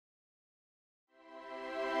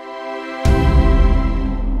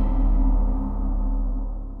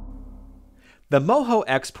The Moho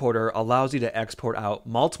Exporter allows you to export out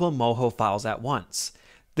multiple Moho files at once.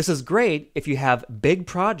 This is great if you have big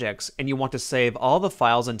projects and you want to save all the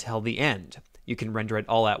files until the end. You can render it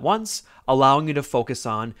all at once, allowing you to focus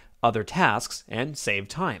on other tasks and save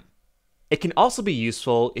time. It can also be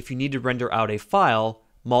useful if you need to render out a file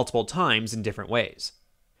multiple times in different ways.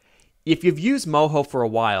 If you've used Moho for a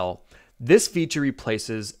while, this feature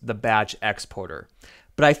replaces the batch exporter.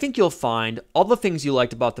 But I think you'll find all the things you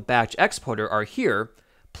liked about the batch exporter are here,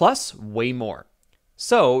 plus way more.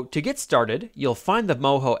 So to get started, you'll find the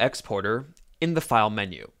Moho Exporter in the File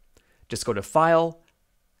menu. Just go to File,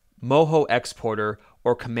 Moho Exporter,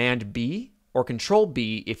 or Command B or Control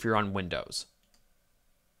B if you're on Windows.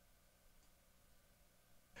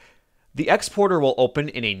 The exporter will open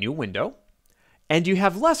in a new window, and you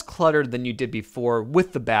have less clutter than you did before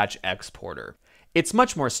with the batch exporter. It's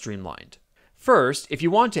much more streamlined. First, if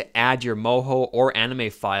you want to add your Moho or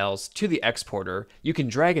anime files to the exporter, you can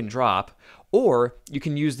drag and drop, or you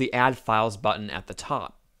can use the Add Files button at the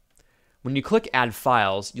top. When you click Add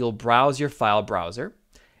Files, you'll browse your file browser,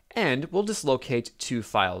 and we'll just locate 2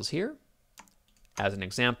 files here, as an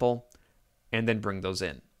example, and then bring those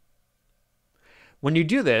in. When you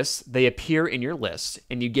do this, they appear in your list,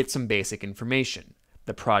 and you get some basic information: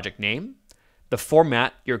 the project name, the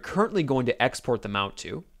format you're currently going to export them out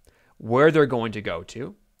to, where they're going to go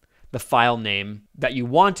to, the file name that you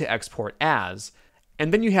want to export as,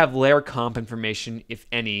 and then you have layer comp information, if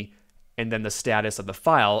any, and then the status of the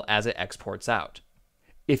file as it exports out.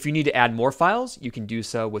 If you need to add more files, you can do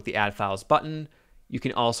so with the Add Files button. You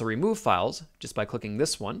can also remove files just by clicking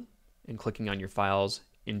this one and clicking on your files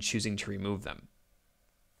and choosing to remove them.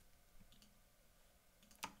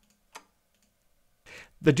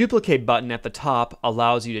 The Duplicate button at the top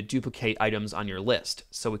allows you to duplicate items on your list.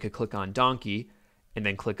 So we could click on Donkey and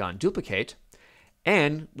then click on Duplicate,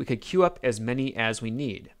 and we could queue up as many as we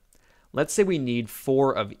need. Let's say we need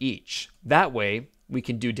 4 of each. That way, we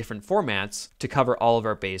can do different formats to cover all of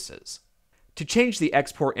our bases. To change the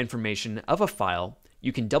export information of a file,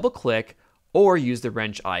 you can double-click or use the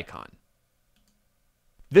wrench icon.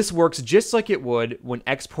 This works just like it would when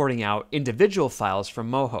exporting out individual files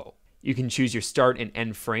from Moho. You can choose your start and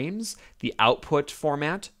end frames, the output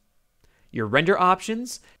format, your render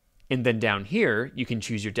options, and then down here, you can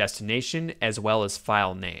choose your destination as well as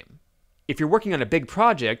file name. If you're working on a big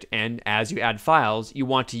project and as you add files, you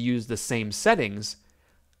want to use the same settings,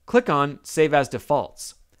 click on Save as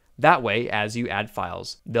Defaults. That way, as you add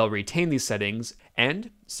files, they'll retain these settings and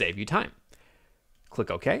save you time. Click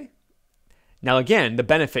OK. Now again, the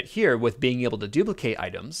benefit here with being able to duplicate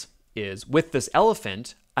items is with this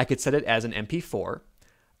elephant, I could set it as an MP4.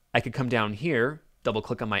 I could come down here, double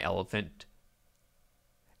click on my elephant,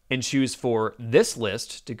 and choose for this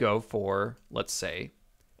list to go for, let's say,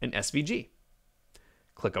 an SVG.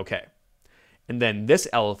 Click OK. And then this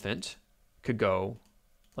elephant could go,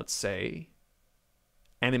 let's say,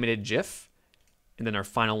 animated GIF. And then our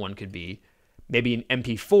final one could be maybe an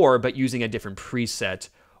MP4, but using a different preset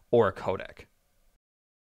or a codec.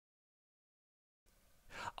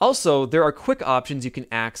 Also, there are quick options you can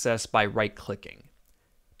access by right-clicking.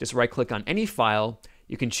 Just right-click on any file.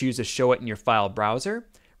 You can choose to show it in your file browser,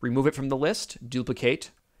 remove it from the list, duplicate.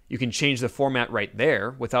 You can change the format right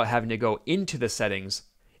there without having to go into the settings,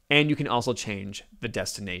 and you can also change the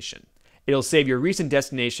destination. It'll save your recent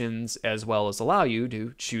destinations as well as allow you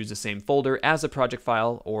to choose the same folder as a project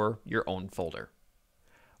file or your own folder.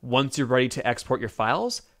 Once you're ready to export your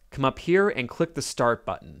files, come up here and click the Start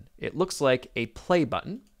button. It looks like a play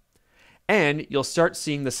button, and you'll start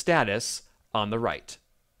seeing the status on the right.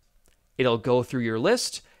 It'll go through your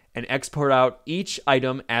list and export out each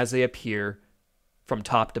item as they appear from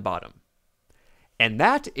top to bottom. And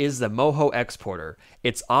that is the Moho Exporter.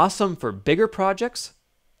 It's awesome for bigger projects,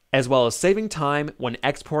 as well as saving time when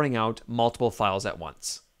exporting out multiple files at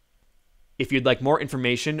once. If you'd like more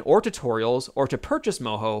information or tutorials or to purchase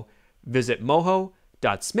Moho, visit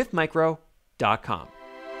moho.smithmicro.com.